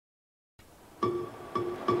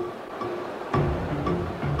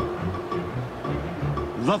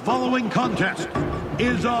The following contest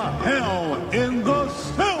is a Hell in the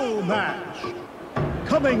Cell match.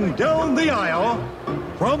 Coming down the aisle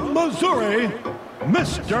from Missouri,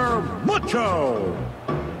 Mr. Macho.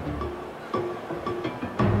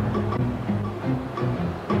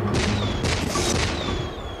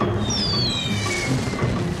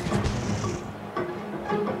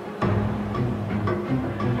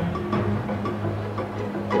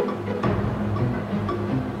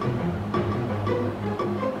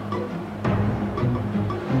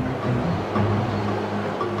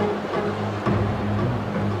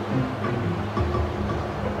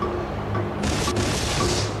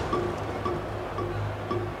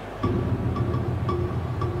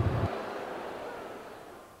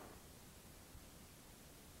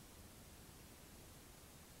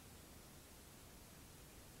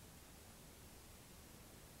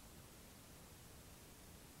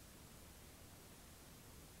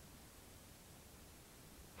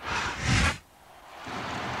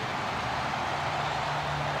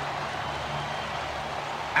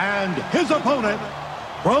 And his opponent,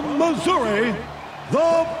 from Missouri,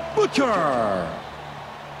 the Butcher.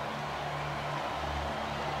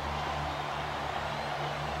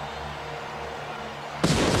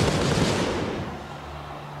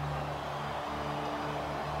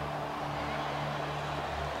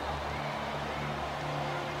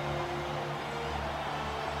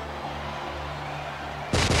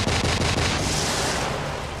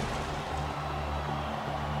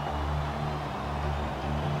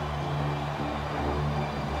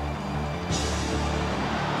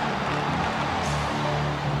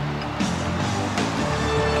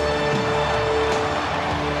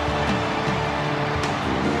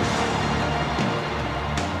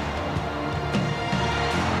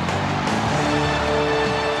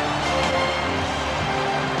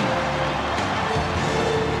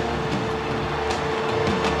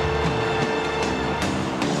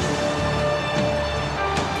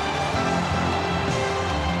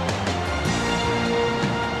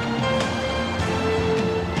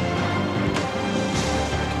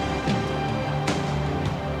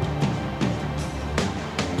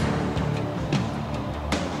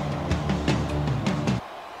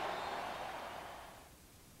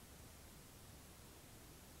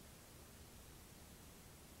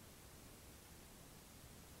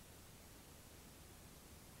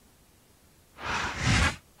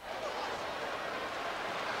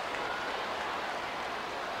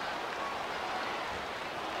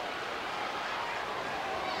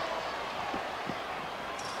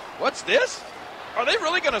 What's this? Are they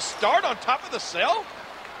really going to start on top of the cell?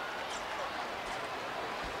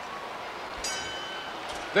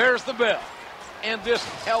 There's the bell, and this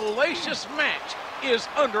hellacious match is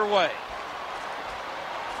underway.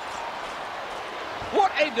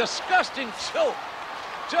 What a disgusting choke.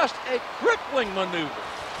 Just a crippling maneuver.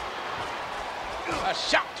 A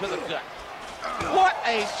shot to the gut. What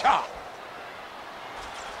a chop.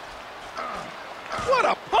 What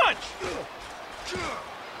a punch.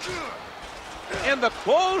 And the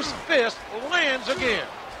closed fist lands again.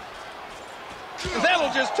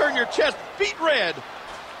 That'll just turn your chest beet red.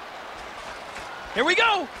 Here we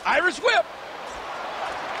go. Irish whip.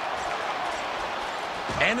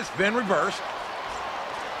 And it's been reversed.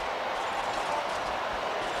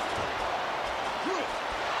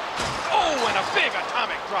 Oh, and a big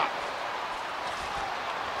atomic drop.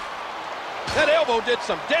 That elbow did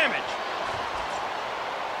some damage.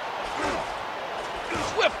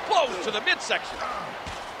 Swift blows to the midsection.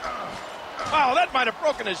 Wow, that might have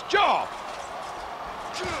broken his jaw.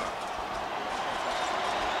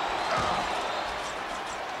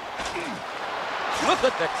 Look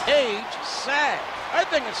at the cage sag. I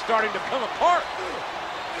think it's starting to come apart.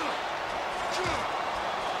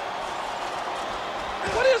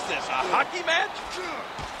 What is this, a hockey match?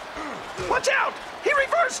 Watch out! He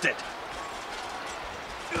reversed it!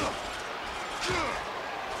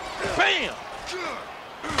 Bam!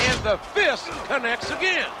 And the fist connects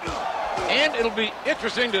again. And it'll be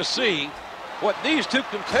interesting to see what these two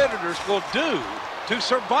competitors will do to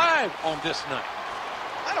survive on this night.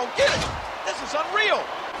 I don't get it. This is unreal.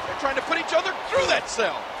 They're trying to put each other through that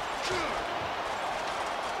cell.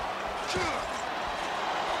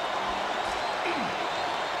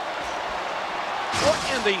 What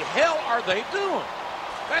in the hell are they doing?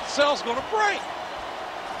 That cell's going to break.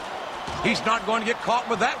 He's not going to get caught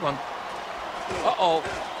with that one. Uh-oh.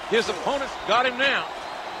 His opponent's got him now.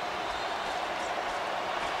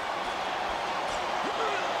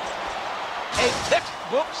 A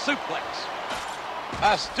textbook suplex.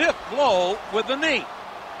 A stiff blow with the knee.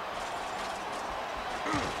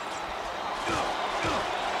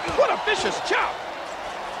 What a vicious chop.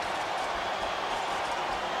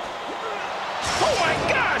 Oh, my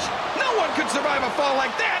gosh! No one could survive a fall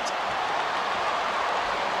like that!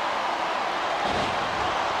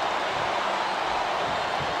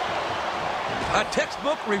 A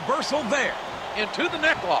textbook reversal there. Into the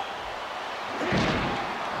necklock.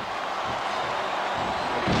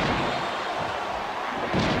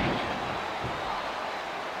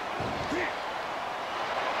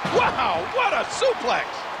 Wow, what a suplex!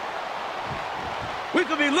 We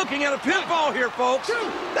could be looking at a pinfall here, folks.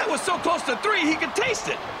 That was so close to 3, he could taste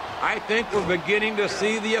it. I think we're beginning to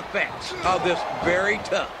see the effects of this very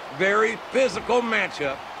tough, very physical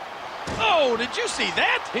matchup. Oh, did you see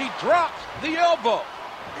that? He drops the elbow.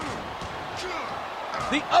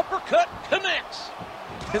 The uppercut connects.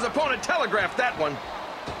 His opponent telegraphed that one.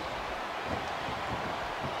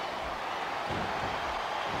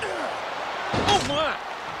 Oh, my.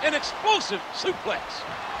 An explosive suplex.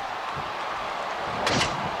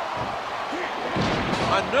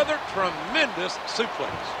 Another tremendous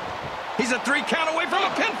suplex. He's a 3 count away from a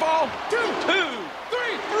pinfall. 2, 3.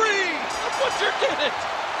 The Butcher did it.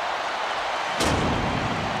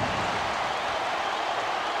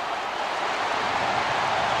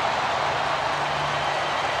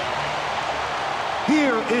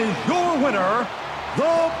 Here is your winner,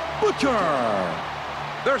 The Butcher.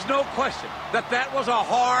 There's no question that that was a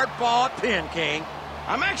hard-fought pin, King.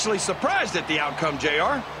 I'm actually surprised at the outcome,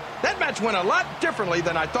 JR. That match went a lot differently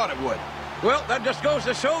than I thought it would. Well, that just goes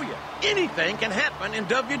to show you, anything can happen in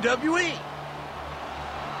WWE.